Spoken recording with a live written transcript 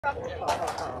What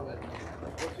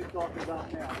you talking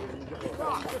about now?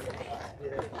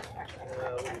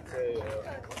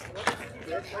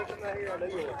 They're taking that here. I know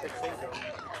you want to take things on.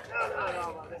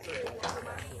 No. That's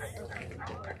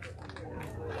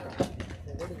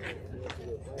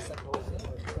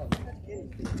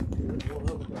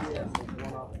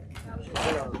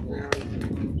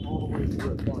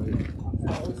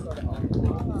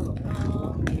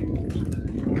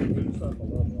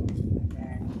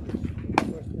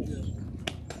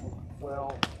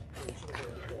well,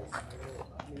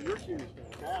 I mean, your shoe is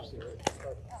fantastic.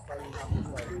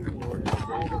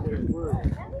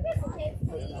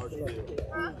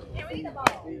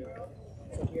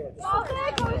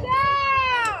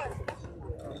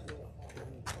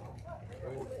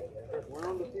 We're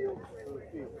on the field or the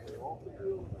field? Off the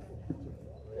field?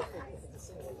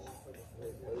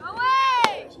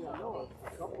 Away! See, I know a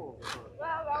couple of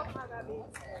them.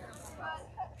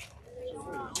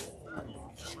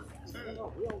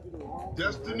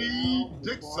 Destiny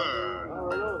Dixon.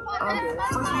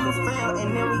 First we would fail and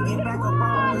then we get back up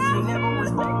on us. We never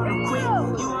was born to quit. You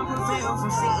won't prevail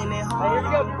from sitting at home. Hey, here we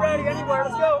go. Get ready. Anywhere.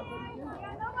 Let's go.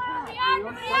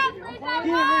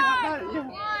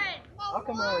 I'll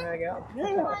come over and hang out.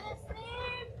 Yeah.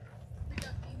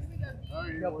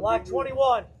 You got black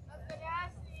 21.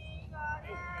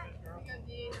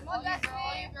 Come on,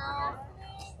 Destiny, girl.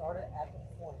 Start it at the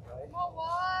point, right? Come on, one.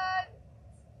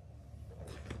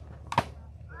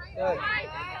 Good.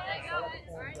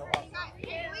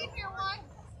 Leave here, one.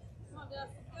 Come on,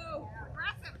 Destiny. Go.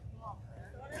 Aggressive.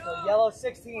 So yellow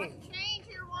 16. Change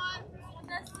here, one. Come on,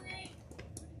 Destiny.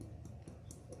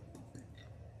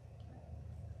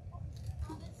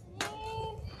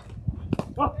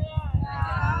 Oh.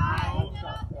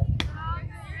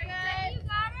 You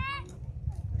got it.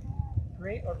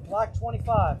 Green or black 25.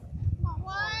 Come on,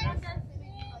 one.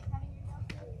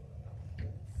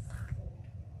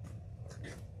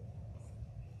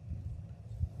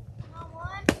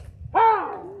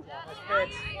 Nice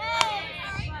pitch.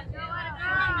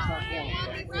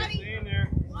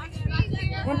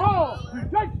 One ball.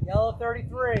 Yellow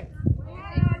 33.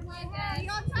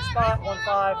 Spot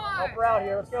 1-5. Help her out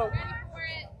here. Let's go.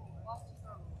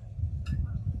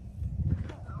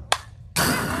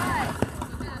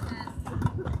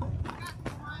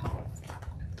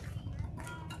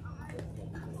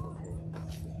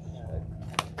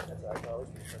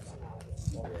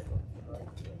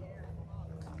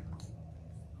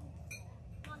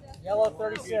 Yellow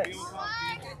 36.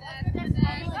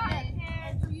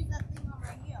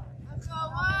 Let's go,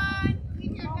 one.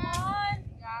 Keep your head.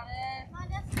 Got it. Come on,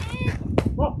 Destiny.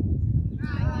 Oh.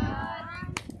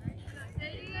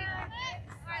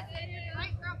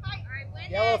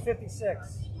 Yellow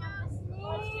 56.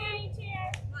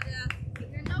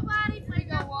 You're nobody. Play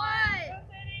go one.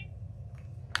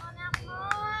 On that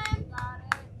one. Got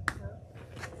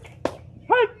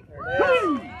it. There it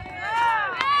is.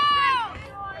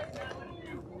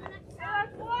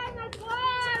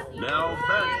 Now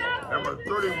back, number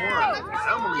 31,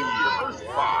 Emily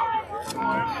Hirschbach.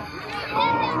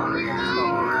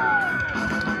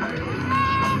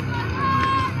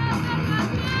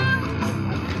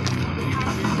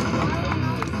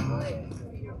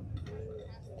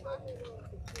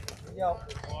 Yo.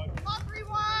 Come on,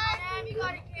 3-1. You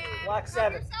got it, kid. Black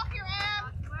 7. Yourself here,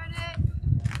 Em.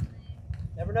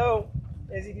 Never know.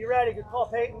 Izzy, be ready. Good call,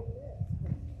 Peyton.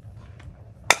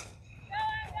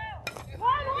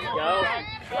 Go.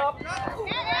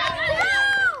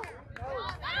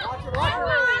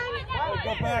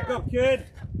 Go back up, kid.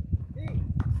 Be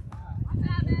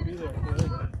there,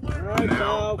 kid. All right,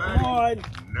 Now come on. back,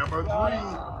 number 3,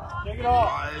 Take it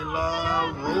off. Lila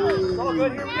It's all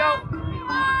good. Rose. Here we go.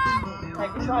 Hey,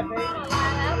 good try, Peyton.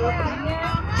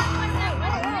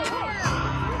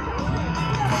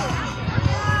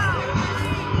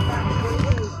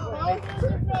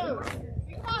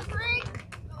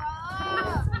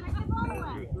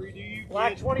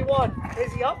 Black 21.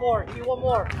 Izzy, up more. Give you one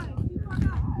more.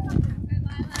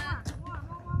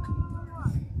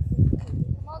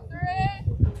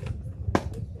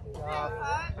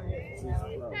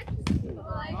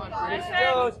 Here she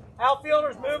goes.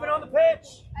 Outfielders moving on the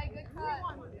pitch.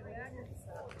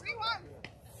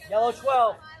 Yellow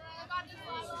 12.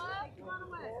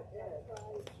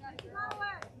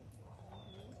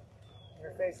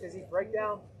 Interface, Izzy. Break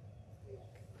down.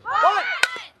 What?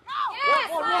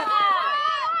 One.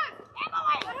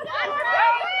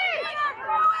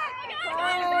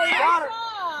 Got her.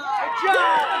 Good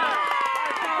job.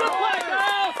 Good play,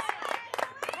 girls.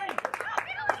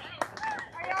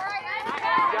 Are you all right?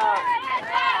 Good job.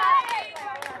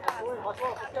 Watch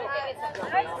off. Let's go.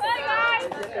 Nice play,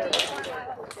 guys.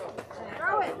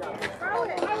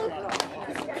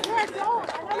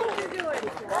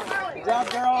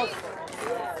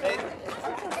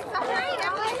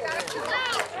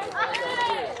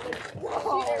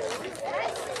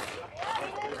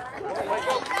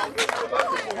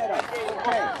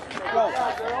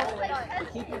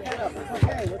 Keep your head up. It's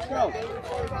okay. Let's go.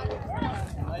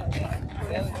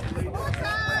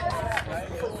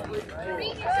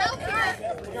 Beat yourself here.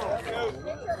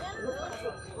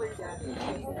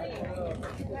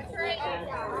 That's right.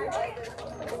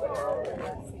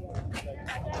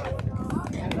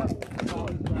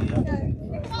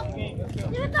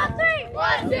 You got 3.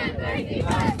 1, 2, 3,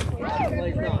 defense.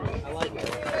 Plays done. I like it.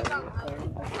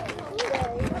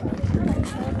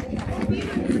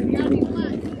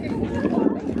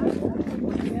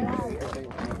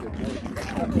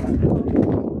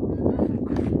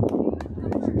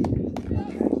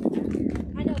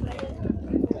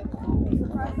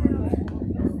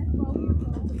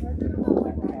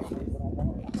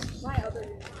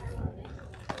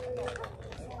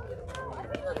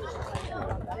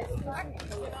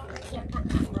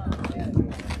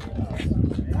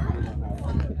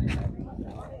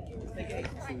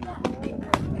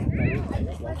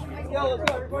 Yo, let's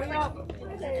go. Everybody up.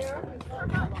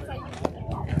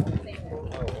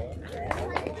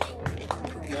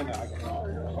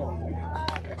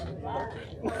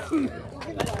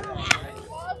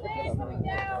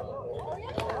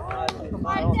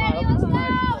 Alright, Daddy, let's go!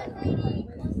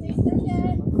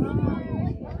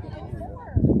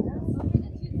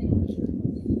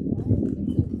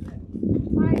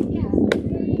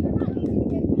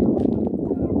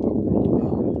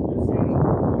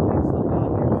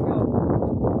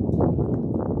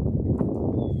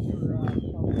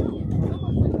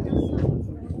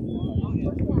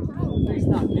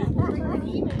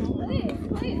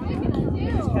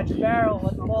 Catch a barrel.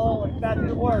 Let the ball. Let that do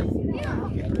the work.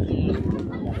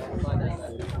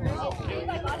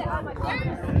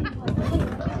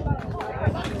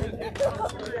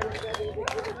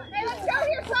 Hey, let's go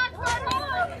here, Fox. Run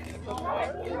home.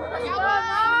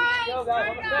 Go, guys.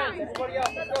 On the fence. Everybody up.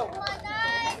 Let's go.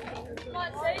 Come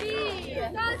on, Sadie.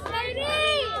 Come on, Sadie.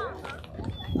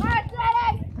 All right,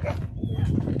 Sadie.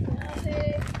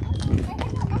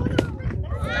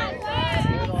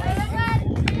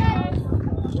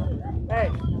 Hey.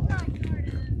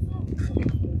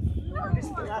 This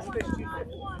is the last fish.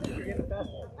 You're getting the best.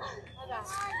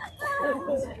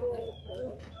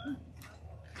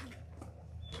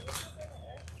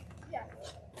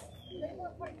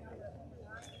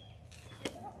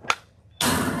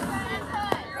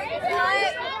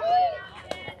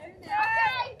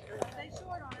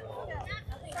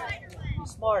 Be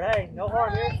smart. Hey, no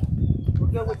harm here. We're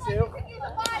good with 2.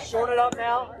 Shorten it up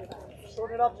now.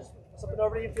 Shorten it up. Just slip it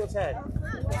over to the infield's head.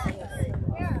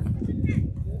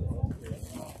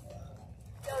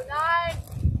 Go 9.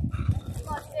 Come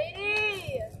on,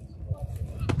 Sadie.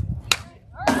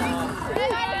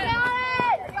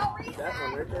 That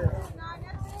one right there.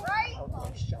 Right? Oh,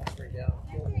 shot straight down.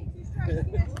 Sadie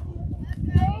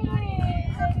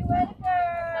Whitaker.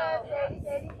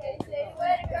 Sadie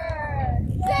Whitaker.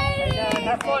 Sadie!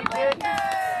 Have fun, kid.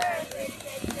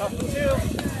 Tough for 2.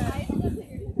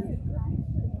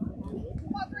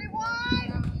 Come on, 3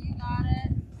 wide. You got it.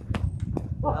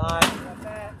 Nice.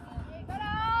 Good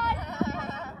on.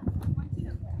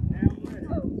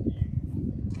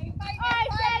 Alright,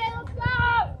 Sadie, let's go.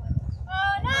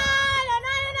 Oh, 9. Oh,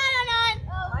 9. Oh, 9.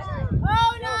 Oh, 9.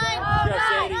 Oh, 9. Go,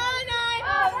 Sadie. Oh, 9.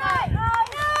 Oh, 9. Oh,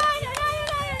 9.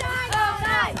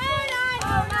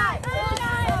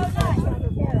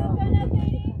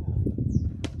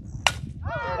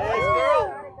 There it is, girl.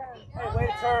 Hey, way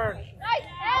to turn. Nice.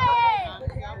 Hey.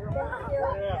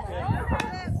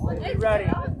 Be ready.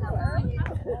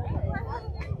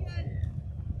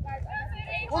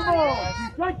 Come on.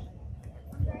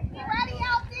 Be ready,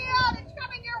 outfield. It's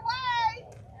coming your way.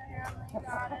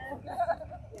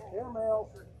 Airmail.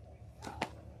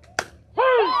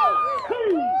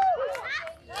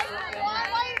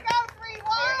 Way to go,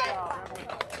 3-1.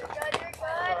 You're good.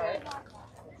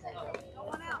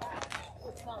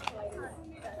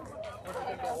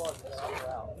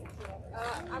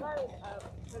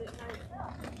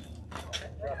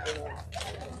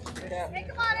 Hey,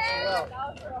 come on in.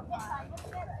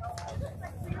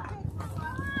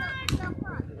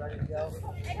 Ready to go?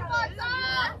 Hey, come on,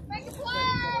 son. Make a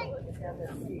play.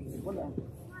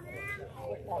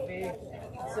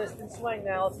 Consistent swing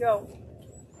now. Let's go.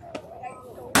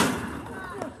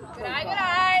 Good eye, good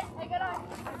eye. Hey, good eye.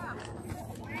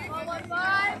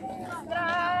 1-1-5. Good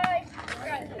eye.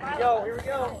 Here we go. Here we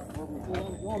go.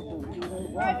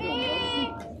 Ready.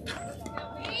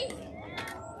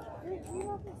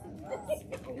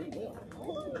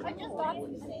 I just thought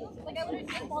like I literally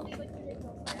just called you like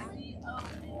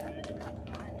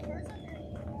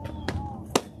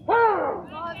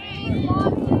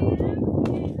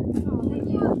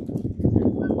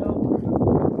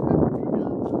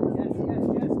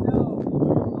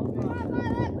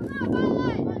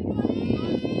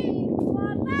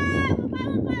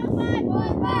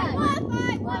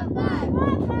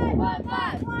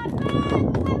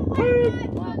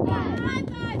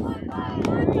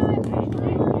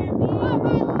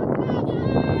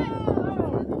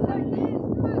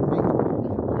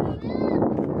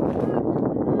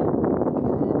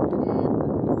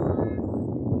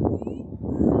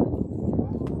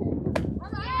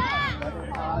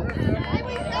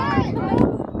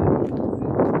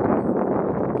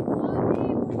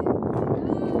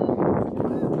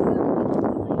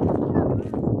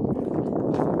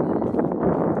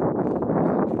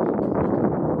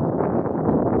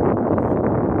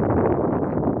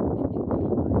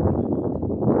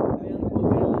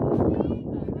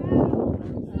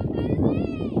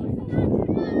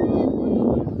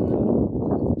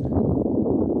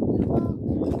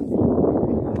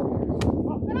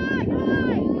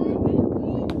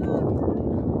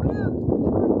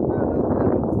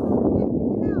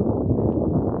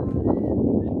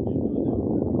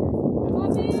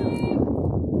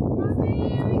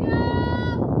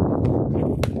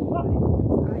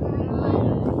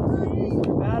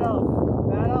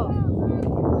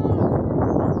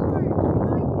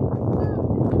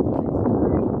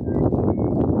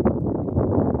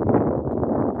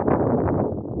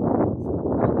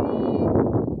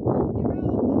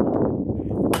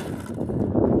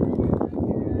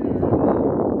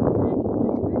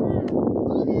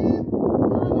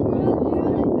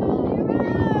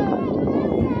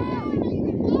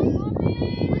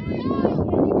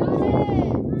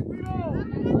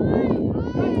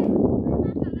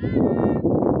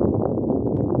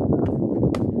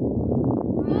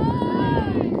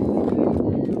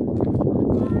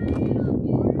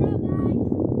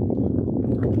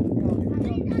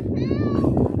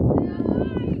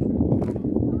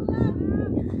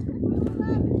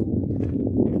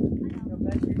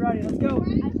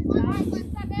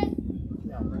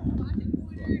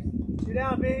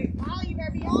now, B. Molly, you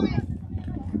better be on it.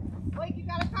 Blake, you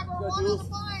gotta cover one on the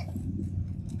front.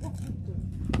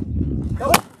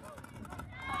 Go.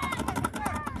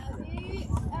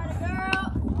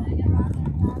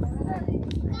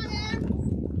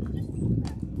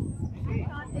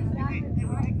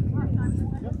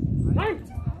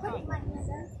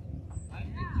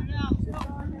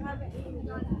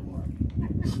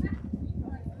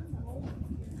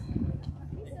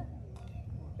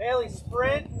 Bailey,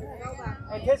 sprint,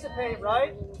 anticipate,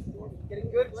 right? Get a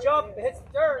good jump, hit some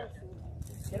dirt.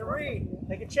 Get a read,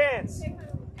 take a chance.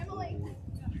 Emily,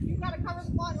 you gotta cover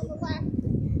the front on the left.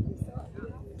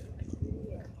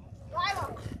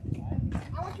 Lila,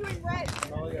 I want you in red.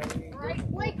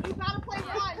 Alright, Blake, you gotta play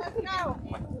one. Let's go.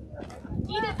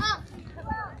 Eat it up.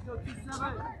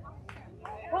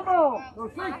 Come on. Go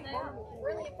see.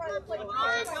 Really in front of the plate.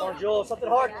 Come on, Joel, something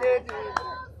hard, kid.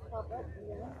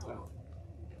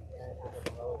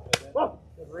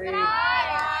 Good read.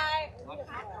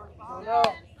 Oh, no.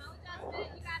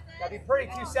 Gotta be pretty,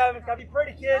 2-7. Gotta be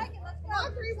pretty, kid. Come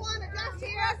on, 3-1. Adjust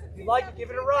here. If you like it, give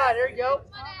it a ride. There you go.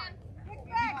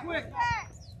 Quick.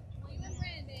 There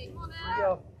you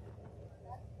go.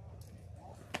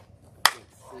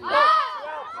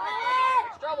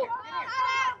 Trouble. Come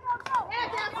on, let's go.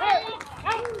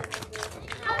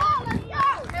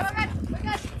 Okay, we're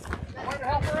good. Trying to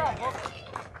help her out, huh?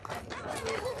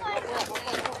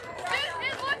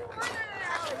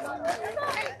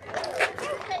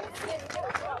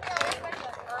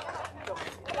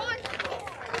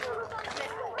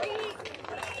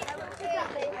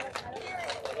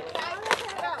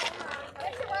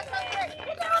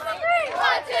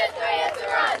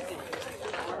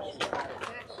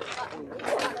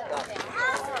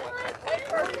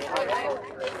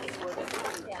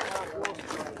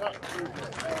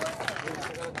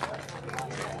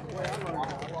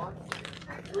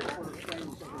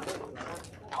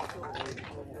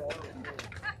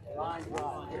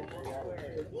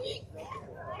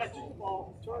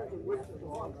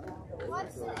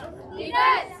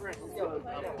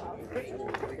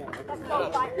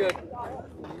 Good.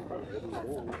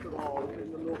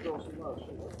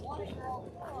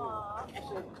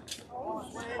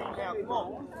 Now, come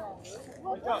on.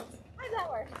 Wake up. How does that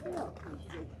work?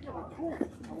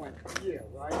 I went, yeah,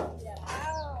 right?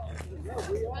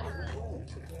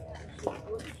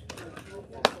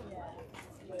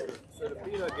 So the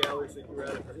peanut gallery said you were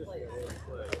out of position.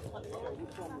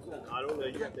 I don't know,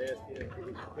 you have to ask him.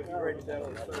 If you write it down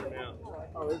on the phone now.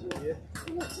 Oh, is it? Yeah.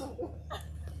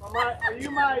 Are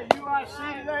you my UIC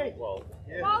today? Well,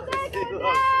 yeah. Well, there goes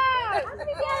that. How did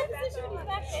he get in position when he's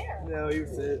back there? No, he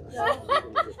was it.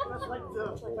 That's like the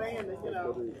band that, you know,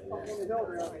 up on the hill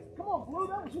there. Come on, Blue,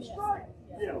 that was a strike.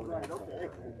 Yeah, right, okay.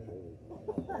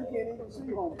 You can't even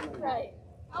see home plate. Right.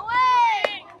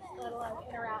 Away! Let alone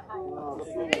in or out.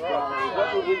 What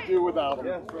would we do without him?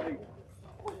 That's right.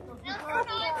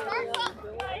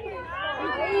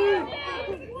 You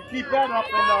keep that up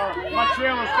and my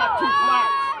trailer's got 2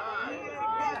 flats.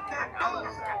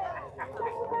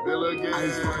 Bill again.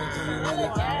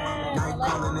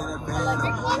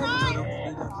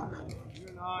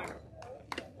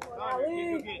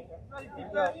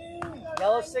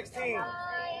 Yellow 16.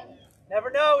 Never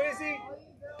know, Izzy.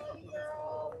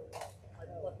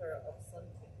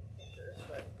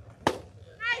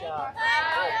 Shot.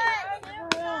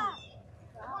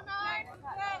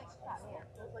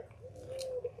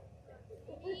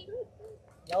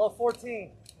 Yellow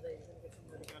 14.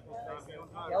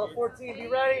 Yellow 14, be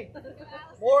ready.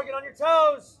 Morgan on your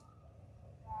toes.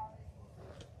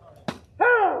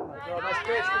 Go, nice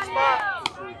pitch, good spot.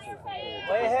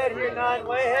 Way ahead here, 9,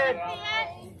 way ahead.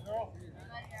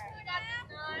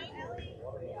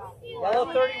 Yellow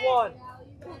 31.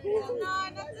 That's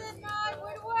it, 9.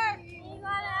 Way to work. You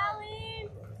got Allie.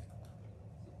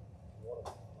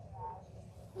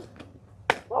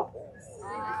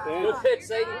 Good pitch,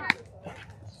 Sadie.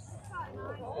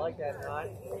 I like that,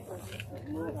 9.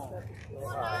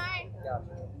 Gotcha.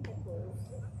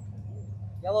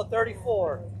 Yellow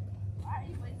 34. Got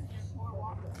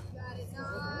it,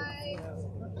 9.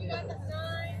 You got the 9.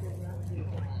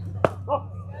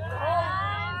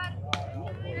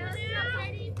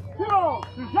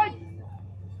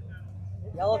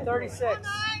 Yellow 36.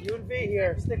 You and V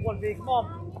here. Stick one, V. Come on.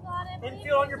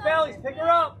 Infield on your bellies. Pick her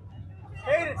up.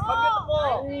 Cadence, come get the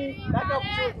ball. Back up 2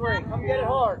 or 3. Come get it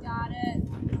hard. Got it.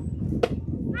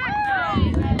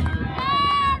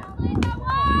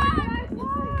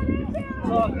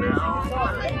 Talk,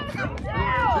 talk.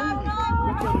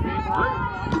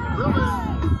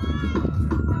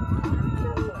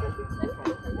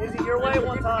 Izzy, your way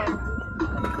one time.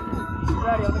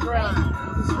 Ready on the ground.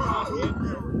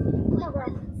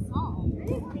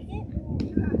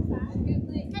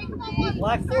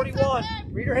 Black 41.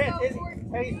 Read your hands, Izzy.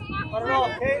 Hey, let it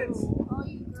off. Cadence. Oh,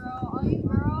 you girl. Oh, you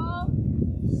girl.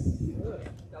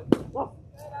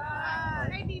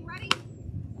 Hey, be ready.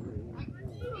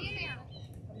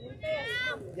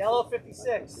 Yellow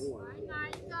 56. You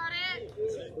got it.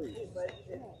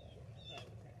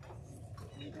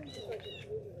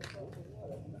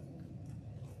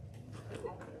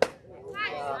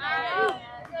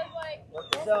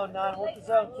 Work the zone, 9. Work the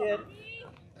zone, kid.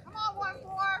 Come on,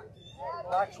 1-4.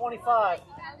 Black 25. Come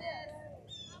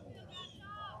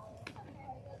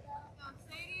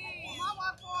on, 1-4.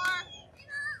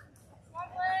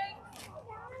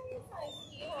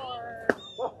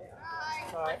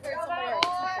 All right.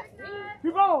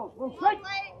 Two balls. We'll shake.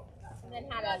 And then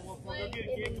had a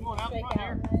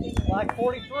Black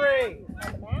 43.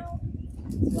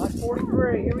 Black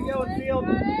 43. Here we go in field.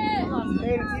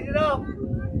 Cadence, eat it up.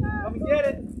 Come and get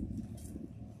it.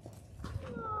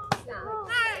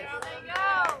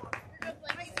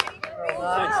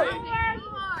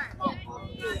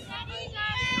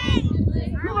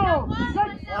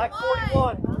 Black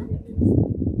 41.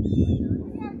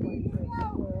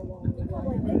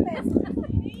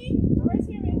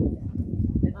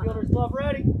 Infielders glove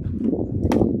ready.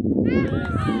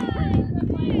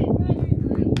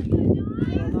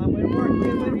 Way to work,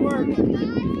 kid. Way to work.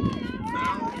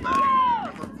 Now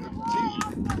back, number 15,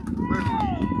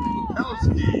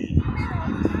 Bukowski.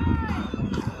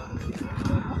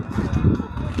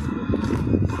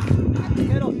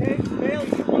 Middle, Cadence, Bailey,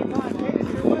 one time. Cadence,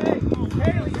 your way.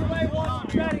 Haley, your way. One,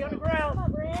 ready, on the ground.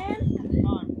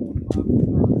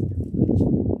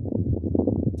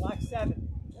 Black 7.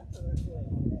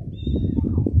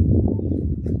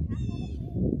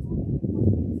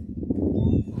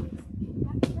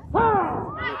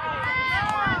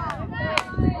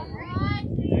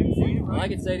 I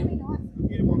like it, Sadie. Go.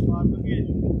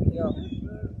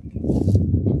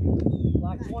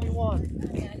 Black 21.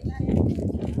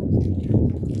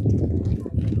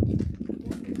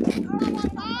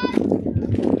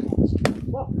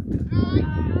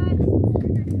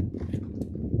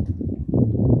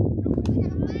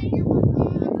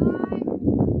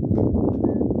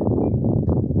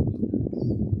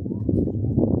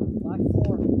 Black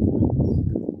 4.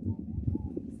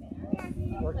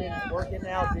 Working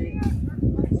now, D.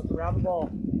 Look around the ball.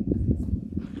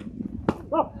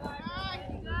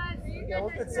 Yeah,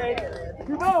 look at Sadie.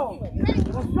 Two balls.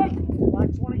 We'll shake. Black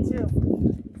 22.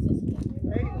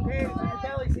 Haley, your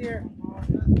belly's here.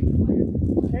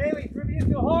 Haley, through the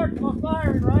infield hard. Come on,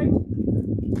 firing, right?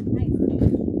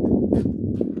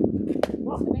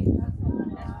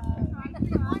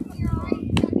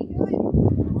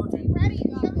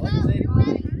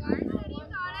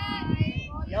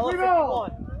 Yellow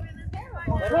 51.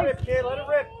 Let it rip, kid. Let it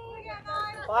rip.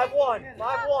 5-1.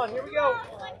 5-1. Here we go.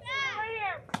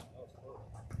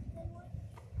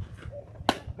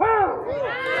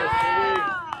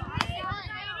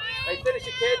 Hey, finish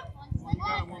it, kid.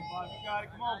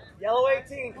 Yellow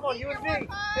 18. Come on, UNV.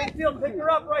 Infield, pick her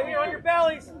up right here on your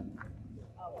bellies. Come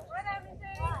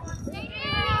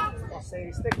on,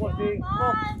 Sadie. Stick one, V. Come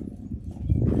on.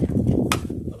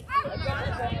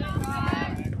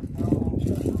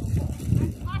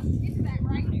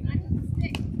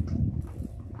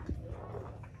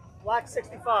 Black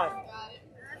 65.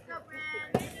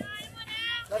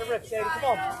 Let it rip, Sadie. Come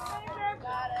on.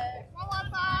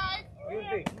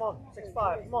 UNV. Come on. 6-5.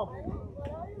 Come on.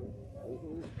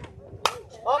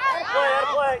 Up. Out of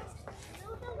play.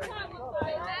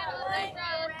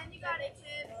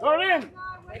 Throw it in.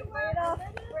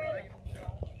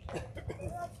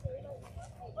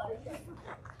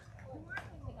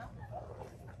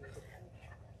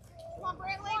 Come on,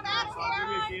 Brantley, back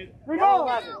here. Three Yellow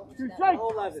balls. 11. Two shake. Yellow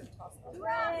 11.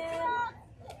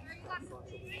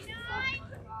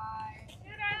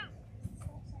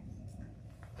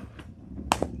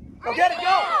 Go get it. Go. Go.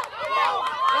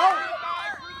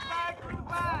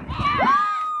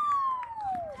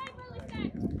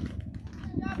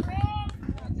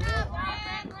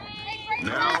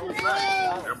 Now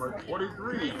back, number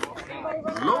 23,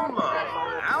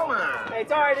 Lola Allen. Hey,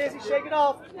 it's all right, Izzy. Shake it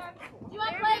off. Do you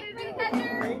want to play for the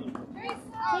catcher?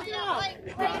 Oh, yeah,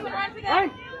 play for the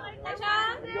Hey.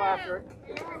 catcher. You go after it.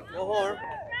 No harm.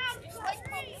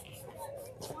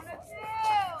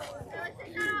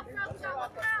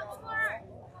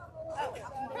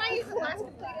 Can I use the last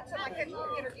completed so I can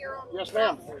get her gear on? Yes,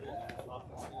 ma'am.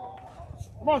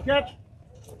 Come on, catch.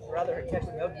 I'd rather her catch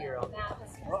no gear on.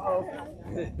 Uh-oh.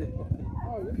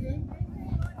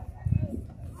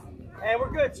 Hey,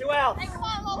 we're good. 2 outs. Hey, come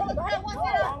on, Lola, let's go. 1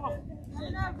 down.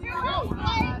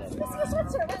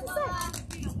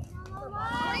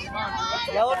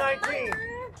 Yellow 19.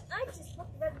 I just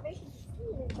booked the reservation.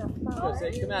 Come on,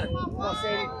 Sadie. Come at it. Come on,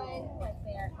 Sadie.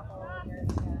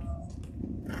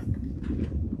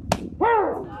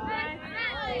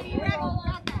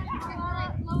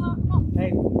 Hey,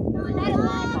 don't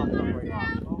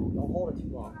hold it too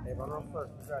long. Hey, run around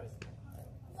first. Who's ready?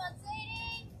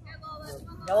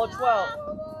 Yellow 12.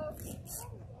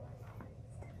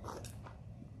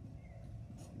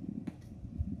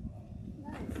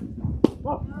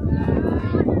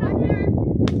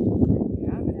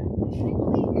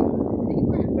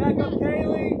 Back up,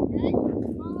 Kaylee.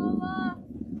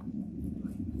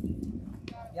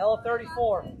 Yellow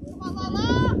 34.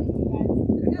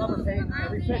 Good cover, Kate.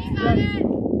 Every pitch is ready.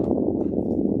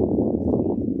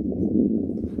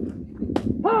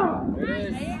 There it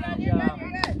is.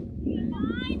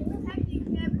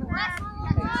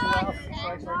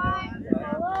 Good job.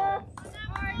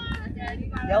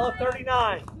 Yellow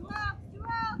 39.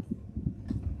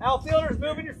 Outfielders,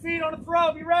 moving your feet on the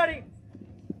throw. Be ready.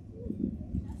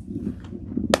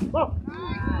 Whoa.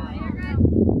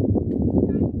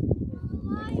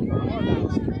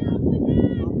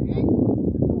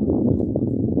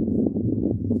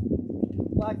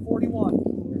 Black 41.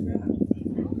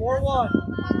 4-1.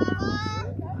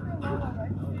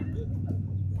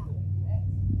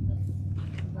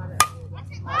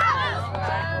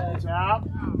 It's out.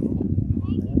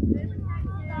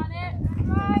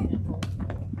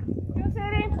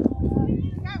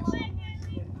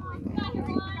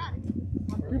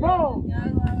 Ball.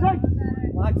 Strike.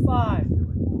 Black 5.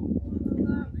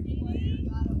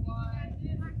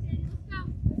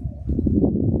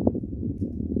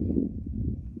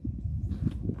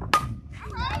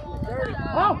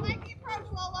 Oh.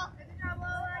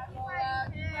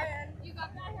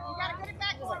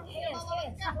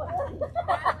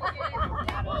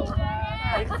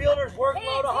 Infielders work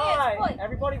low to high.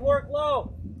 Everybody work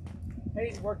low.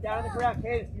 Hayes, work down on the ground.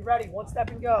 Hayes, be ready. One step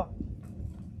and go.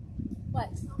 What?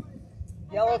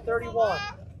 Yellow 31.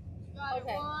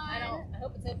 Okay. I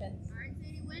hope it's open.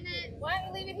 Why don't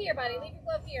you leave it here, buddy? Leave your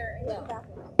glove here and go.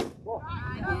 Go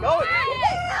it.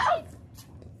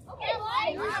 Okay,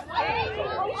 boys.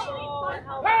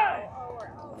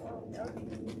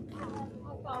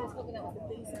 I was hoping that was the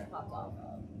base that popped off.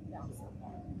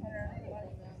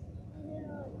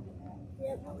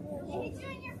 It's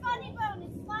doing your funny bone.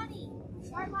 It's funny.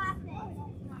 Start laughing.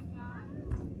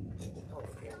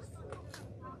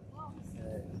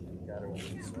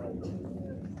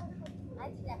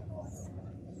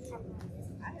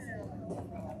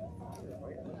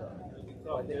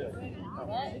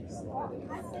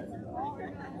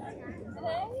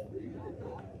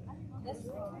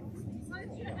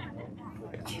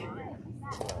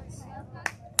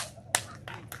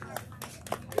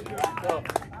 Go.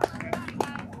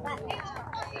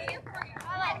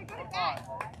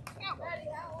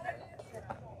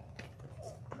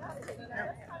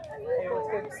 Hey, let's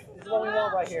get, this is what we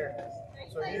want right here.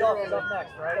 So leadoff is up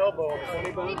next, right? Elbow on the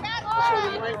funny bone.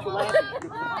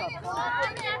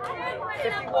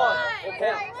 51.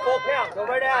 Okay, full count. Go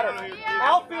right at it.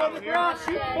 Outfield on the ground.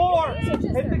 Shoot 4.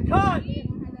 Hit the cut.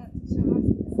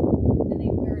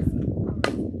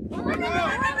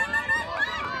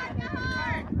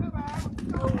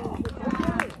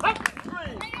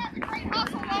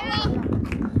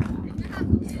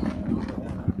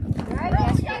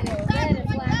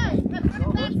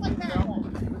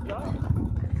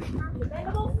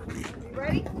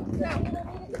 Ready?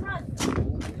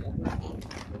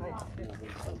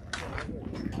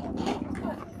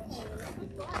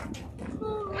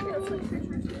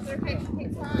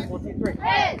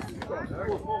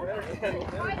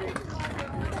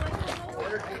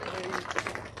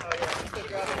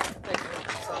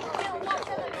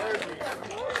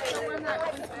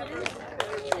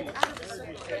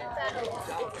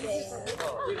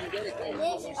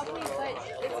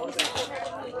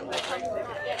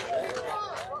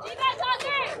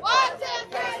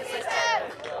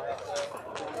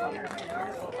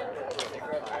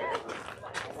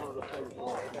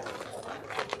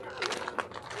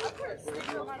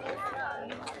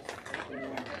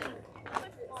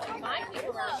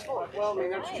 Well, I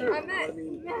mean, that's true.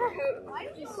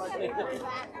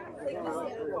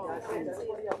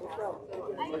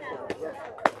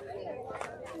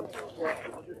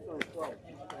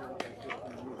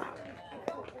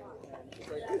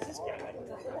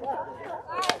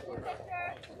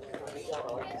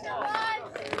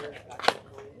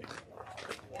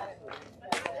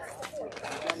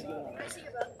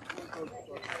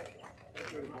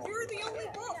 You're the only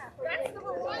book. That's the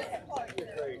requirement part.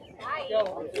 Go.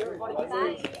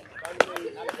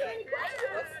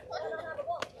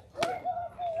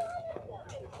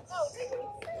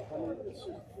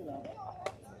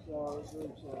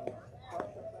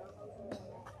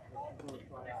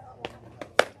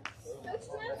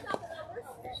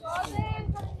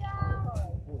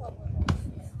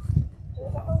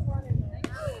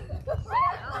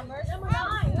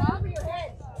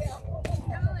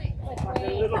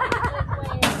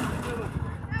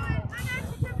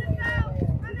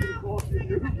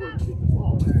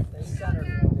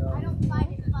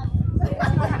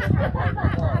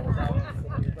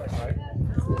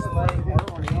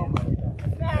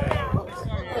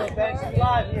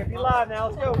 5 now.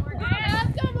 Let's go. Yeah,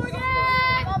 let's go, Morgan!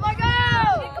 Come on,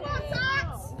 go! Come on,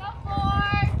 Sox! Go,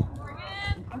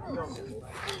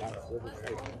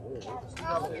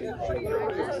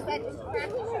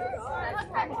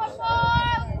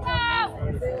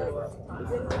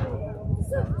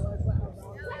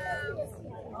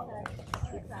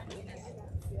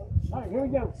 All right, here we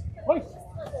go. Push.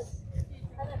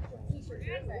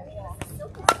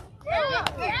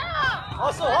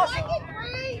 Hustle, hustle.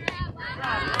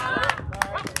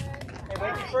 Hey,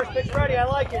 make your first pitch ready. I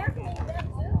like it.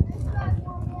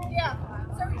 Yeah.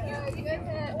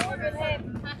 Good hit.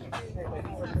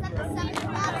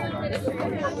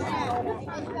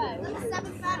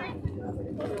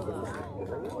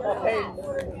 Okay,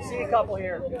 see a couple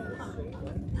here.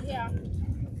 Yeah.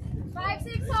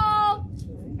 5-6 hole.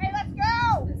 Hey, let's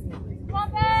go. Come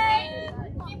on, babe.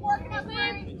 Keep working up,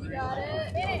 babe. You got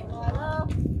it. Hit it.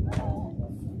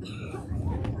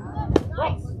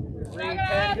 Nice. Good read,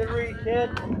 Ken. Good read, kid.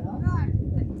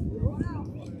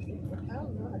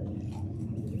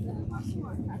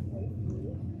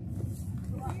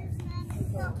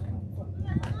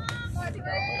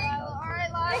 All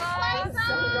right, Lila.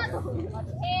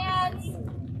 Hands.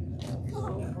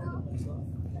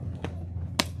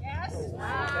 Yes.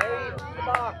 Stay in the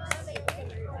box.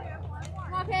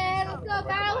 Come on, Ken. Let's go,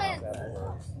 balance.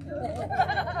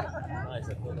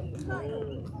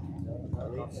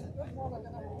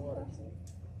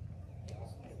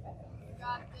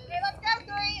 Okay, let's go,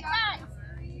 3. Attack.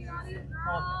 Come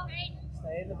on.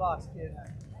 Stay in the box, kid.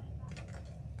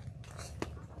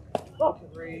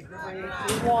 Good read, good read.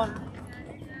 2-1.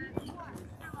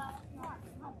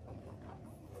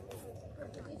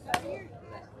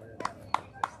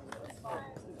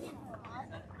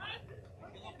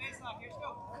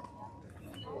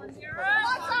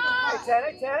 Hey, 10,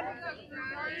 hey, 10.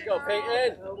 Let's go,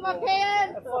 Peyton. Come on,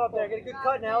 Peyton. Have fun up there. Get a good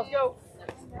cut now. Let's go.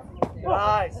 Good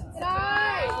eyes. Good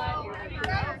eye. All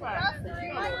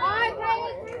right,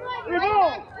 Peyton. Here we go.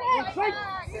 Shake.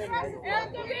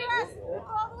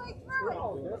 All the way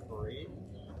through.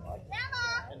 Emma.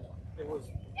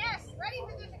 Yes, ready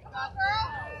position. Come on, girl.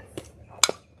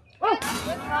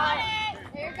 Good try.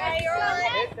 There you go. You're on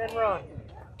it. Hit, then run.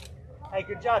 Hey,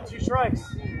 good job. 2 strikes.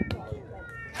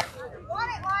 Want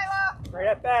it, Lila. Great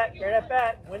at bat. Great at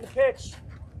bat. Win the pitch.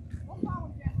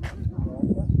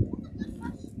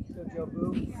 Good, Joe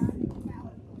Boo.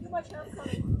 Too much help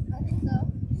coming. I think so.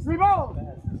 3 balls.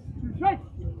 2 strikes.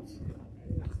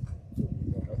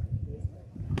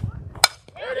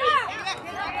 There it is.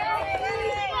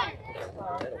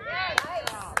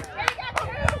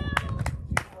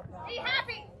 Be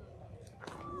happy.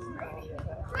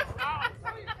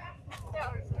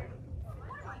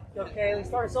 Go, Kaylee.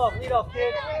 Start us off. Lead off,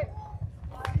 kid.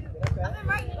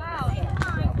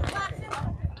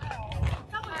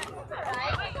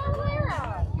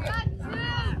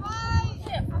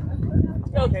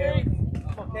 Go, Kaylee.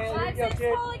 Come on, Kaylee. Here you go,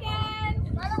 kid.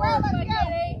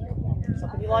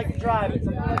 Something you like to drive it.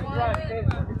 Something you like to drive it. Kaylee,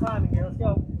 take your timing here. Let's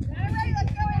go.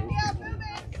 Let's go, India. Move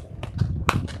it.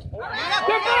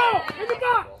 Good ball. In the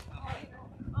box.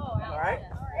 All right.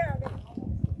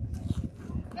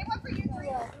 Hey, one for you, 3.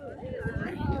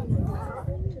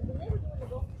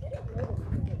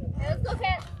 Let's go,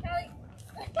 Kelly.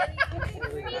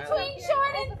 Between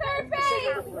short and third base.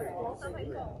 Hey, let's go,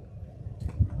 Lila.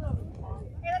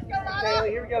 Kaylee,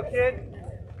 here we go, kid.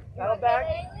 Battle back.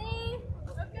 Bailey.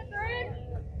 Let's go, third.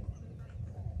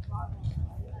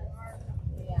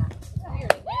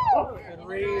 Good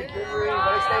read. Good read. Way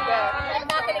to stay back. I'm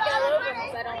not going to go over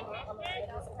because I don't.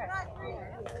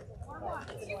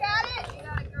 You got it. You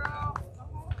got it, girl.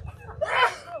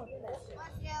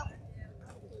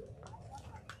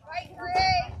 Right,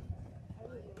 3.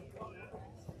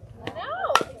 No,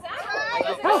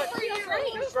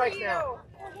 exactly. 2 strikes now.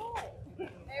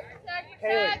 Kaylee.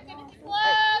 Hey,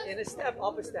 in a step,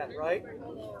 up a step, right?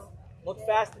 Look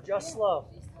fast, adjust slow.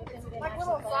 Like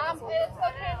little bomb pits.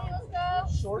 Okay, let's go.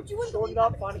 Shorten it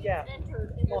up, find a gap.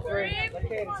 Come on, 3. Let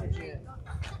Candace hit you in.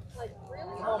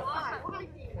 Come on.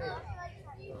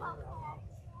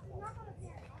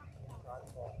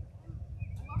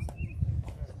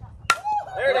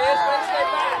 There it is. Way to stay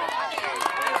back.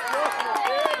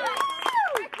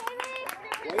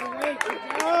 Good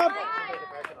job.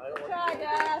 Try,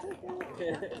 guys.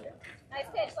 Nice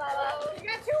pitch, Lilo. You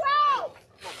got 2 outs.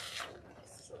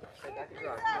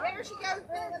 There she goes. Let's go.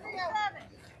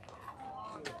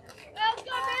 Let's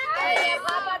go, man. Hey,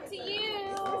 pop up to you.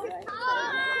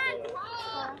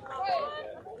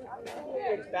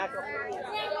 It's back up.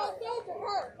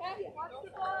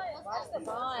 Watch the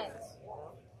bunt.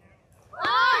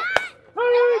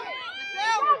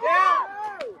 Down.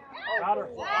 Oh, Louder.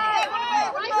 Right,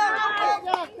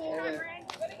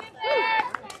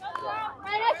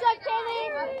 that's up, Kenny.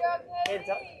 Hey,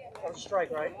 that was a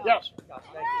strike, right? Yes. Gosh,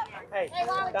 thank you.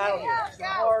 Hey, battle here. It's not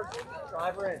hard.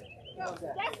 Drive her in.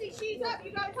 Destiny, she's up.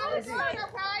 You gotta come inside,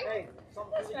 okay? Hey,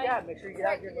 something for the gap. Make sure you get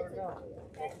out here and let her know.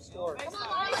 Score. Come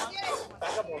on, Blake, get it.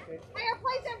 Back up, okay? Hey, our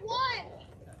plays at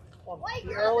 1.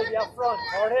 Be early, be out front.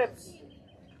 Hard hips.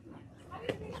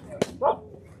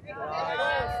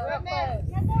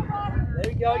 There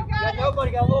you go. You got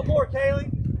nobody. Got a little more, Kaylee.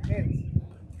 Hands.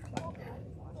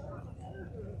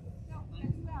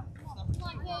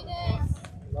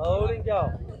 Load and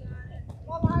go. Come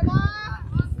on, Lila.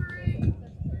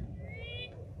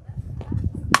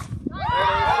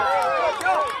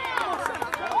 Go.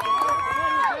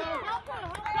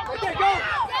 Okay, go.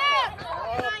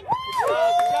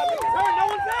 Turn. No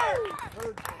one's there.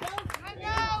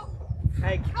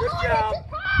 Hey, good job.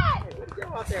 Hey, way to go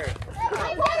out there.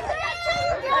 Hey,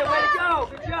 way to go.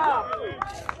 Good job.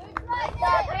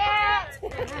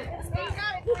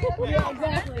 Yeah,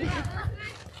 exactly.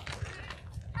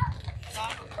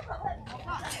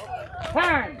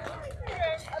 Turn.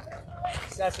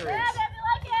 Accessories.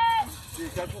 Do you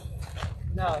catch it?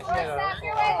 No, Stop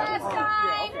your way this time.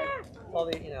 all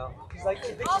the, she's like,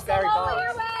 she thinks she's Barry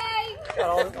Bonds.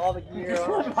 Got all the gear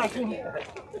on.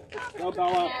 Go,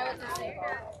 Bella.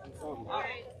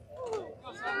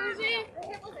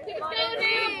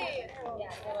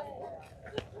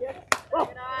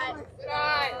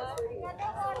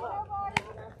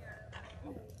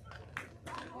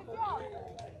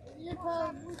 You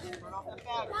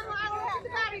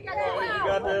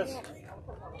got this.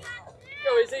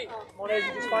 Go, Izzy. Come on, Izzy,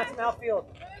 just find some outfield.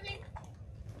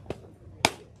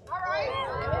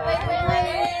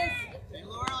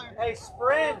 Hey,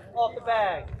 sprint off the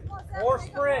bag. More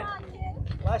sprint.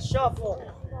 Less shuffle.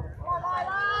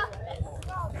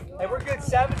 Hey, we're good.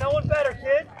 7. No one better,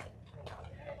 kid.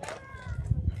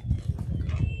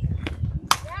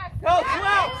 Go, 2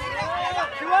 outs.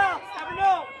 2 outs. Never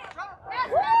know.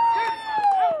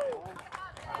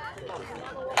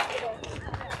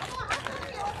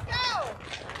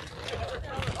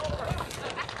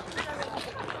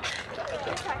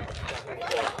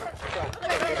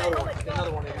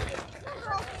 Another one. 1, 2,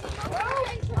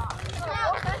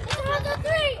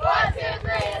 3. 1, 2,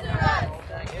 3.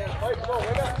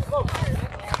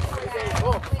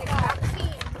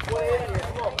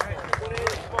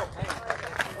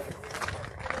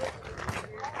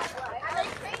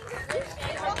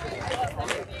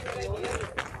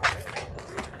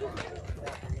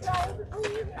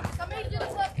 Somebody do the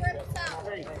flip for himself.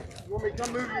 Hey, you want me to come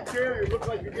move your chair? You look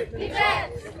like you're getting in the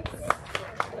Defense.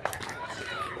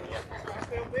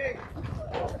 feel big.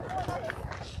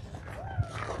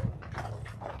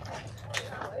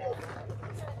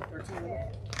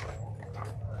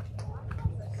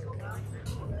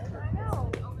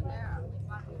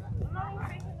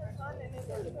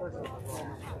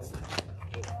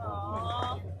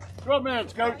 Good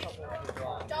minutes, coach.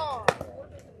 Ball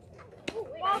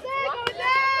going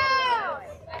down.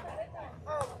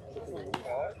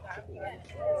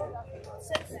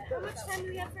 How much time do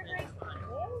we have for break?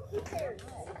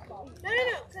 No,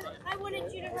 because I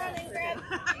wanted you to run and grab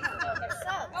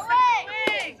subs.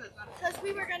 Away. Because we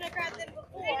were going to grab them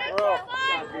before. We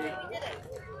didn't.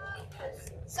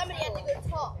 Somebody had to go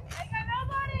talk. I got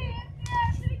nobody.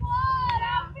 It's sitting wide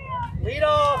outfield. Lead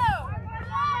off.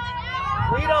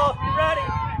 Lead off. You ready? All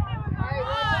right,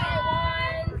 1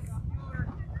 by 1.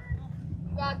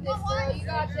 You got this, girl. You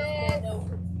got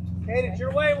this. Kate, it's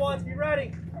your way, ones. Be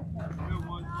ready.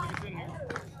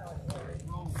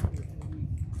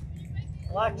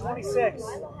 Black 26.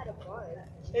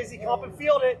 Izzy, come up and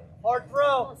field it. Hard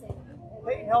throw.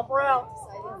 Peyton, help her out.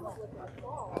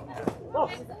 Oh.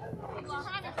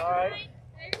 All right.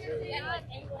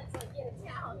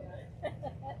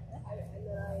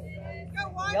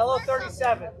 Yellow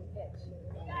 37.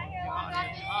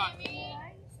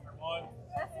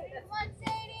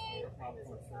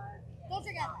 Don't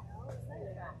forget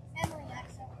that. Emily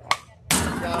next.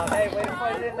 Good job. Hey, way to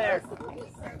fight it in there.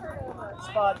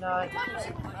 Spot 9.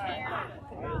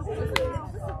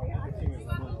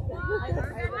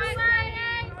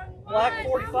 Black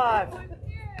 45.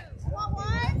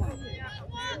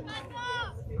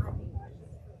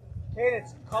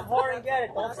 Cadence, come hard and get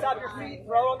it. Don't stop your feet.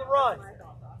 Throw on the run.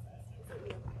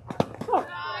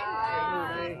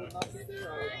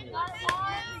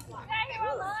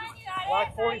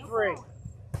 Black 43.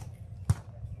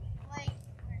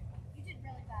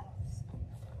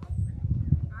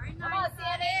 Come on,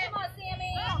 Sammy. Come on,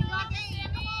 Sammy. Come on,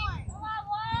 Sammy. Come on,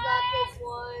 one. You got this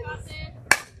one.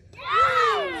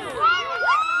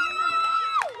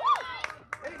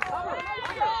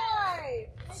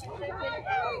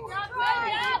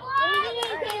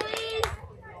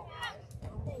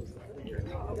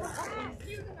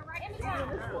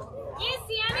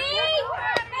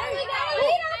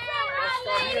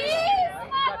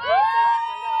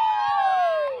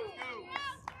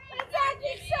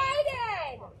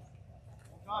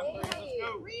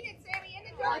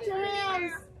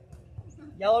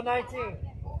 Yellow 19.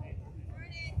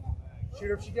 Shoot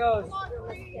her if she goes. On the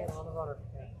runner.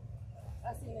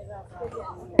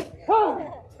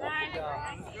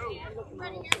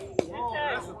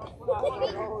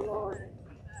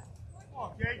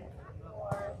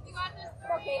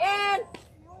 Okay, and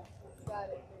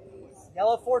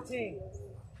Yellow 14.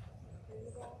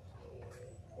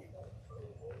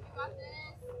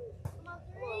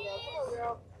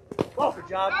 Good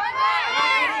job.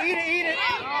 Eat it.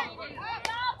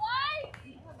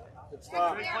 Good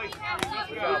stop.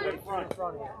 Good front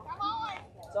here.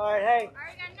 It's all right. Hey,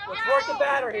 let's work the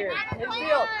batter here.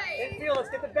 Infield. Let's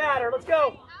get the batter. Let's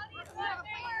go.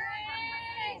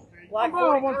 Black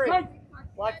 43.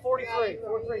 Black 43.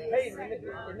 43. Peyton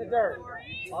in the dirt.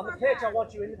 On the pitch, I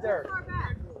want you in the dirt.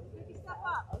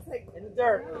 In the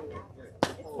dirt.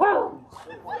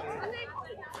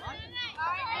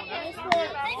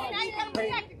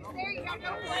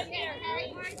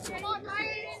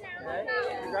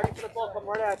 You're ready for the ball. Come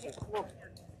right at you. Come on.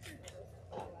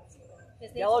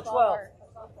 Yellow 12.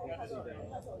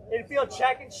 Infield,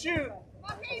 check and shoot.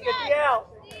 Let's get the out.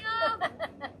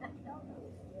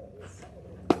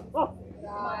 come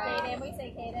on, Kaden. We say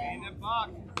Kaden. Stay in the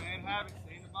box. Bad habit.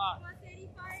 Stay in the box.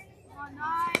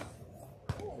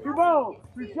 Two balls,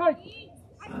 two strikes.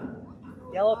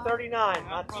 Yellow 39.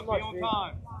 Not too much. On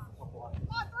time.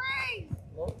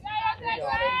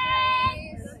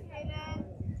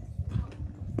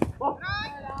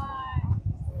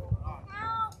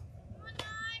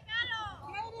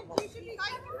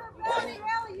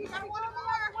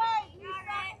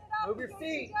 Move your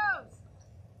feet.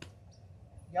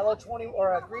 Yellow 20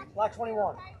 or green, black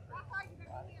 21.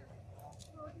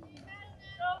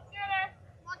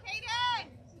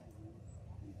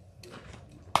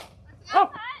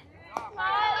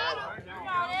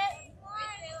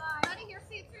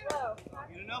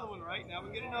 Get another one, right? Now we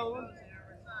get another one.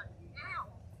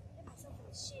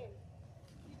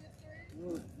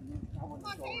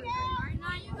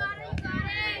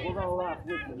 We're gonna laugh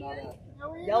with you, not at you.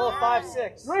 Yellow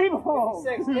 5-6. Three balls.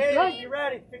 56. Kaden, you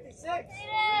ready? 56.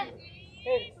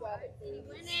 Kaden.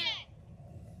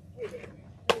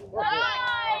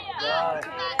 Right.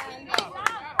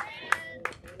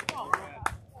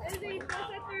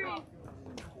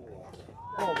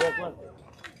 Come on, Brooklyn.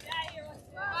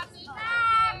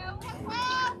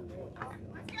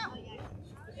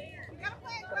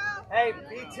 Hey,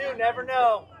 B2, never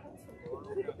know.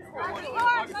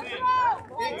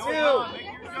 B2,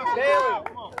 Bailey.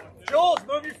 Jules,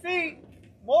 move your feet.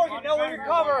 Morgan, know where you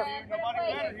cover. Nobody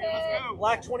better here. Let's go.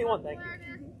 Black 21, thank you.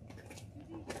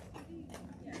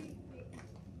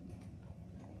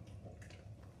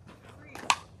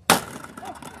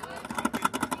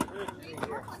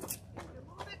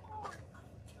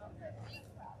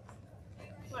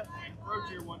 Approach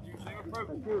here, 1, 2, same approach.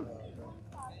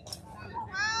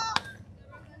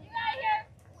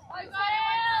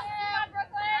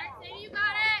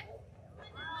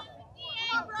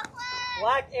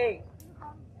 Black 8.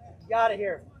 You got it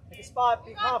here. Take a spot.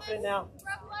 Be confident now.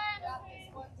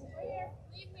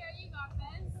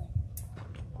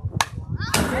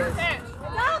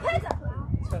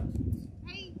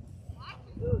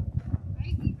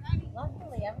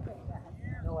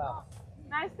 No out.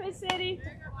 Nice play, City.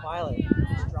 Violet,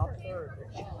 just drop third.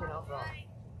 She cannot run.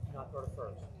 Do not throw to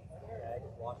first. Okay,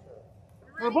 just watch her.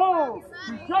 Two balls,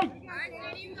 two strikes.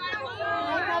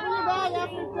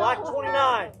 Black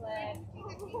 29.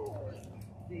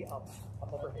 The up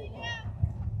over here.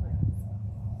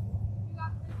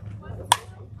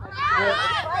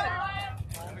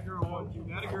 That a girl, 1, 2.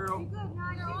 That a girl.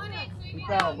 We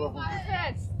found Brooklyn.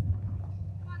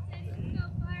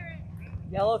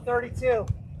 Yellow 32.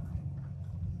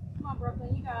 Come on, Brooklyn,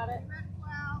 you got it.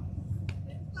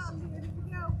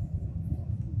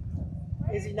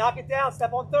 Izzy, knock it down.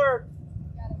 Step on third.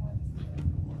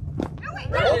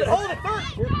 Hold it,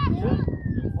 third.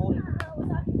 Hold it.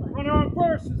 Runner on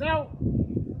first is out.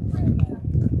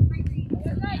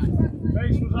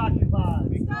 Base was occupied.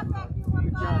 Good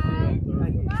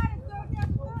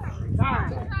job,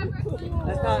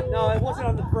 That's not, no, it wasn't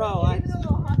on the throw. I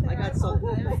got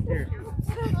something here.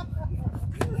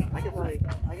 I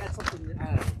got something, I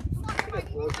think I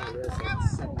broke my wrist like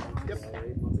 7 months or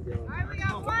 8 months ago. I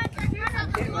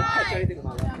can't touch anything with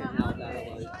my left hand now that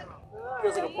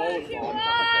feels like a bowling ball.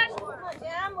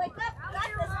 Jam, wake up. Got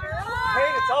this, girl. Hey,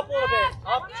 it's up a little bit.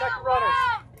 Up, check the runners.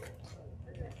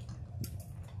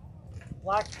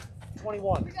 Black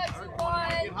 21. Get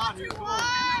hot here. Come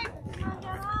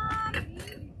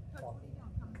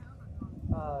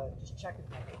on. Just check it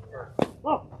first.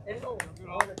 Oh. And I'm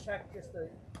going to check just the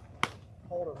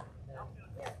holder.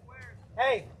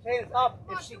 Hey, Cadence, up.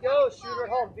 If she goes, shoot her at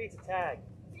home, beats a tag.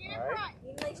 All right?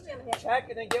 Check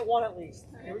and then get one at least.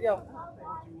 Here we go.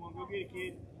 Go get it,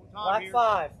 kid. Black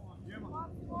 5.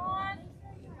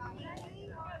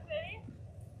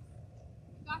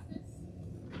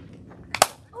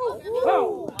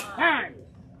 Oh, time.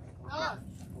 I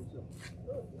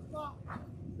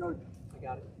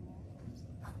got it.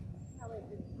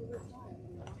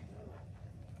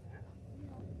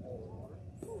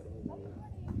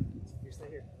 You stay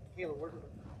here. Caleb, where's the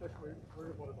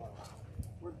water bottle?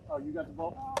 Oh, you got the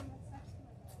ball?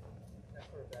 That's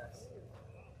for the best.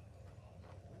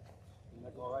 Isn't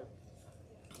that all right?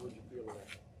 Where'd you feel that?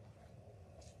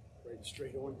 Ready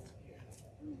straight on?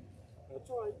 That's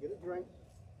all right. Get a drink.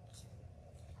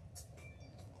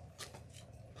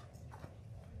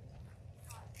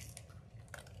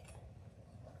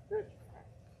 Pitch.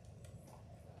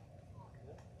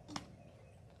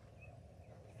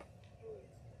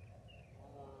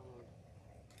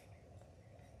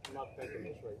 I'm not thinking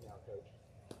this right now, Coach.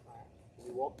 Can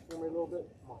you walk for me a little bit?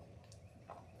 Come on.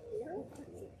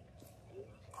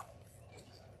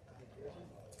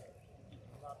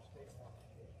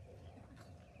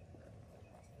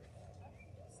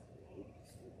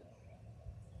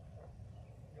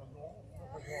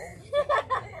 Okay.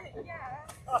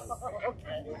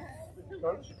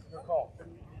 Coach, your call.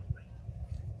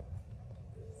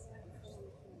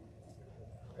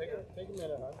 Take a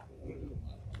minute, huh?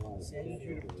 I need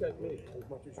you to protect me as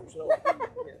much as yourself.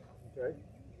 Okay?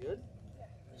 Good?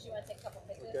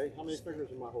 Okay, how many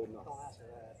fingers am I holding up?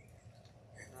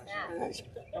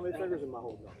 How many fingers am I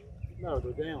holding up? No,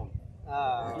 they're down.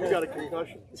 You got a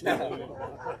concussion. Let's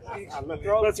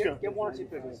go. Get one or two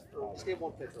pitches. Just get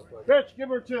one pitch real quick. Pitch, give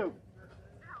her 2.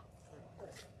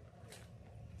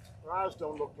 Her eyes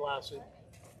don't look glassy.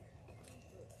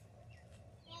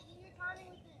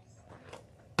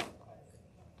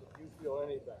 If you feel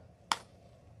any better,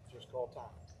 just call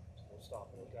time. We'll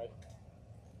stop it, okay?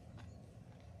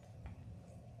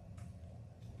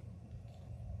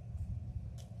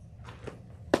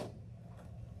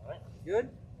 All right. Good?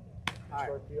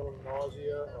 Start feeling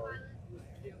nausea or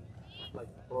like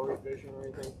blurry vision or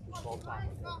anything, just call time.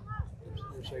 Okay?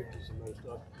 Your safety is the most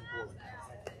important.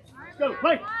 Let's go,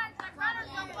 play!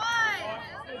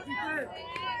 Here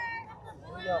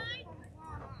we go.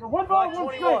 For one Black ball,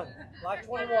 one 21. strike. Black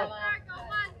 21.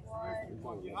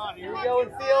 Here we go,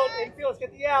 infield. Infield, let's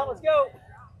get the out. Let's go.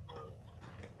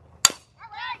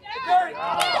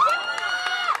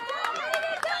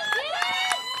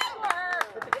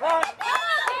 Hit the cut.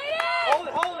 Hold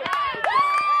it, hold it.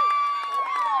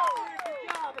 Good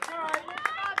job. It's all right.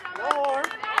 No harm.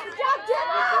 Good job,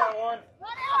 Gemma.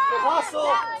 Good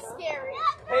hustle. Scary.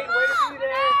 Peyton, way to be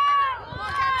there.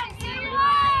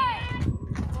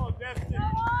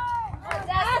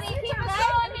 Destiny, keep us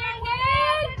going here,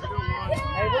 kid.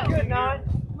 Hey, we're good, 9.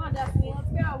 Come on, Destiny,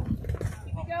 let's go.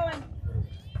 Keep it going.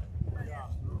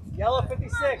 Yellow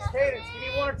 56. Cadence, you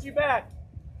need one or two back.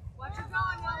 Watch it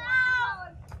going, Yellow.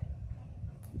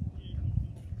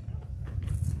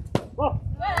 Oh.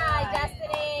 Good eye,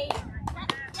 Destiny.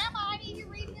 Gemma, I need you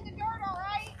reading in the dirt, all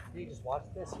right? You just watch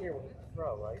this here when you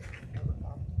throw, right?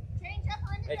 Change up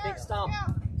or in the Hey, dirt. big stomp. Let's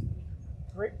go.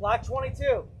 Great, black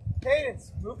 22.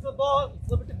 Cadence, move to the ball,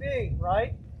 flip it to B,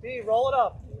 right? B, roll it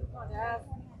up. Come on, Dad.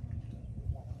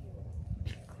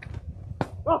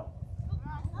 Oh.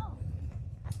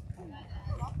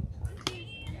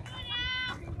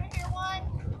 Here, one.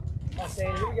 Come on,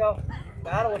 Sadie, here we go.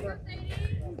 Battle with her. Come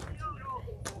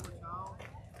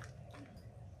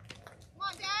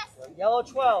on, Dad. Yellow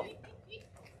 12.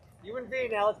 You and V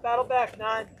now, let's battle back,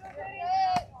 9.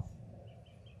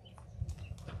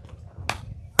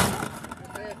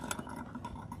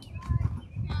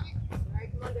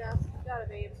 Alright, come on, Dad. Got it,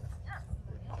 babe.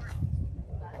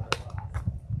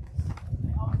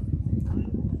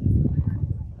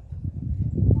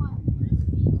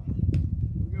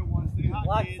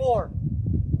 Black 4.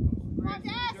 Come on,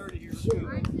 Dad. Dirty here. You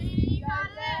got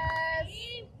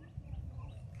this.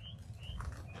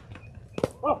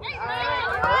 Oh.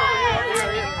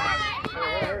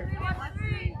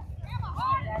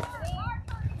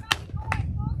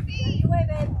 You away,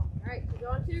 babe. Alright, we're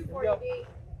going 2 for you, go. D.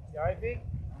 You alright, V?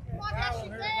 Come on, Dad,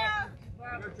 she's there.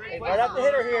 Hey, right up the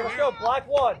hitter here. Let's go. Black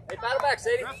 1. Hey, battle back,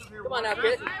 Sadie. Come on now,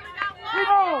 kid. Three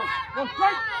balls, one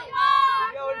strike. Here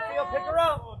we go, infield, pick her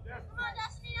up. Come on,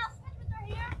 Destiny, now switch with her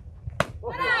here.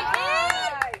 Good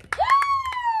eye, kid. Good,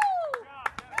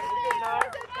 9.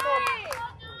 Come on.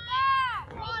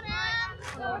 Come on, Dad.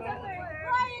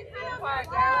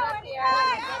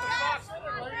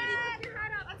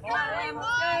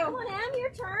 Come on, Em, your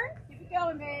turn. Keep it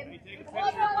going, babe.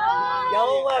 Yellow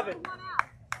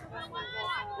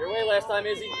way last time,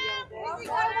 Izzy. Izzy,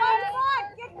 go line.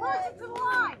 Get closer to the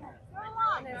line.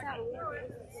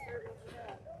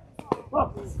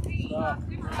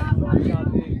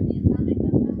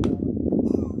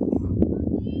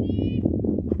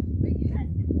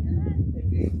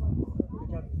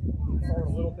 Forward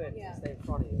a little bit, stay in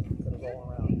front of you instead of rolling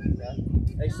around.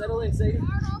 Okay? Hey, settle in, Sadie.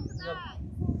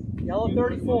 Yellow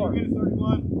 34.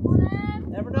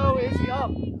 Never know, Izzy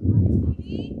up.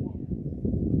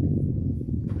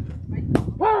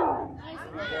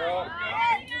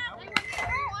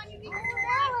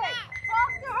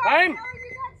 Time.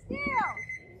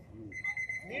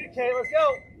 Communicate, let's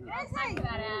go.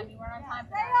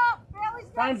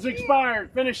 Time's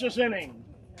expired. Finish this inning.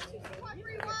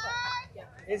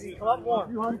 Izzy, come up more.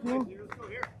 You home team?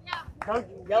 Coach?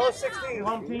 Yellow 16. You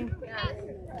home team?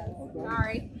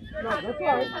 Sorry. No, that's all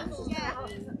right.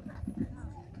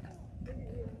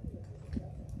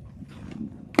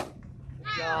 Good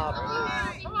job. Come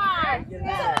on. Get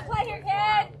out of play here,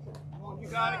 kid. You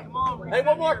got it. Come on. Hey,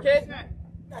 one more, kid.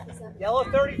 Yellow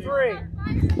 33.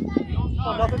 Come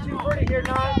on, nothing too pretty here,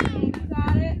 9. Got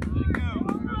it.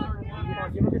 Come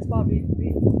on, give her a good spot, beat.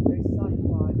 Base is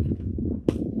occupied.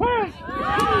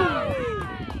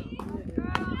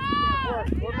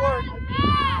 Good work.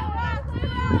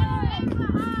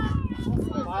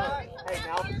 Hey,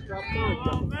 now just drop through,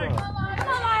 jump and throw.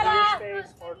 Clear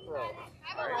space or throw.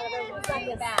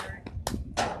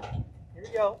 Here we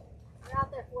go. We're out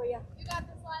there for you. You got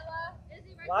this, Lila.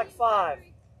 Izzy, right Black here. 5.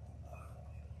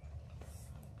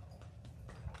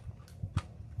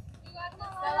 You got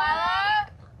this, Lila.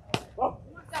 Whoa. Go,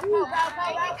 go, go, go,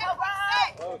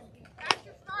 go.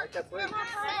 Like that break. Come on,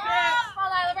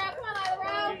 Lila, bro. Come on, Lila,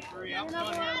 bro.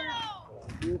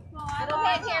 Little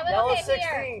hit here, little Yellow hit 16.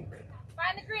 here.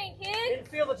 Find the green, kid.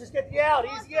 Infield, let's just get the out.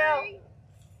 Easy out.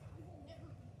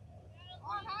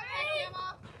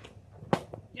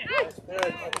 That's good.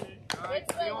 Good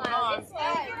swing, Lila. Good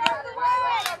swing.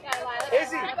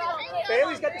 Izzy,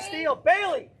 Bailey's got the steal.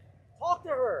 Bailey, talk to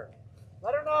her.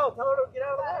 Let her know. Tell her to get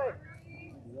out of the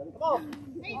way. Come on.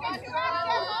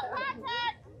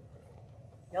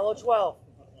 Yellow 12.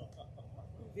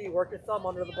 V, work your thumb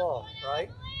under the ball, right?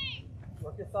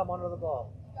 Work your thumb under the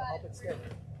ball. Help it stick.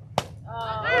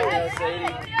 Oh, There you go, Sadie.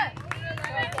 all right.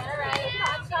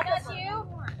 Got you.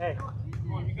 Hey,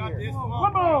 You got this. Come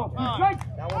on. Come on. Strike.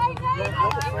 that one was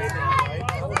a straight man, right?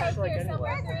 That was a strike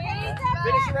anyway.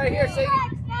 Finish it right here, Sadie.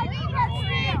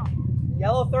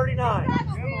 Yellow 39. You got it,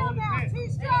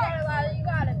 Lila. You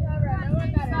got it. No run. No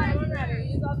one better. No one better.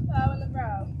 You got the toe and the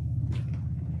bro.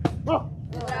 Oh.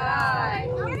 Right.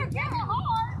 Get her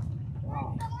hard.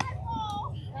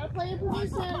 Gotta play your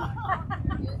position.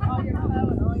 Use all your toe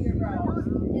and all your bro.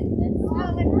 It's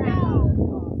all the bro.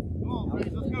 Come on, let's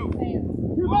go.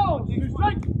 Two balls. Two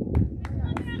strike.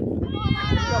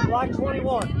 We got black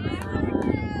 21.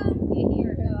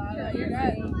 You're good. You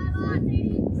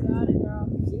got it, girl.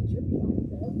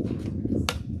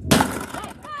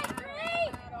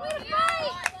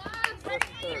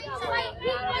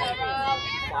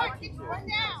 One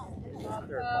down.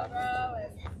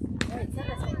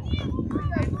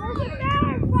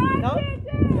 No?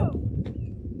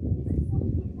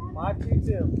 5-2-2.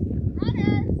 Here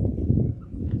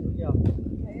we go.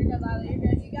 You're good, Lila. You're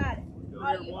good. You got it.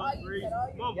 All you good. All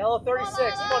you. Yellow 36.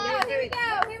 Come on, Here we you go.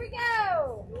 Here we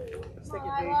go. Stick it,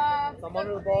 Lila, D. Thumb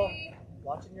under the go ball. D.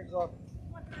 Watching your glove.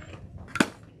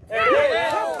 There it is.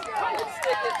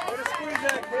 Stick it. Way to squeeze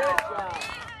that, kid.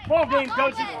 Ball game,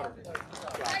 coaches.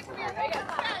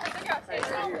 There you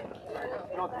go.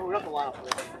 We're up a lot.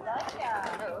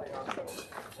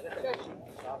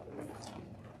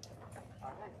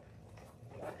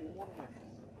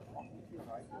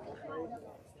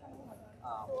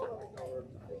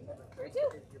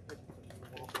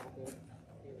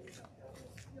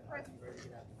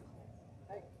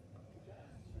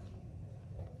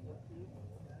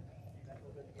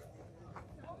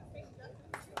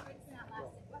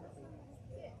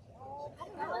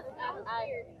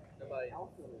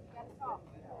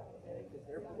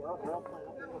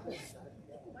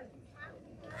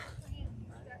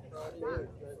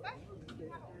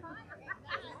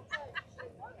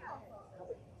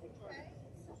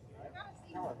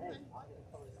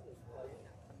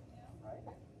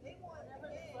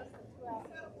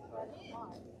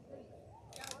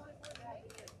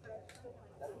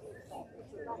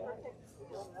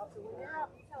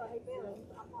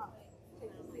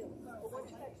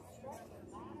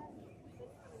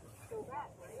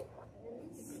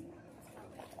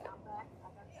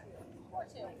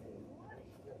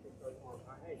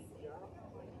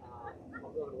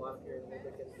 I'll go to the line here and we'll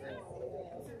get the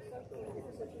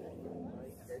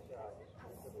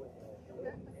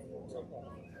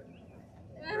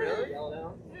Really? Yell it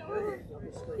out.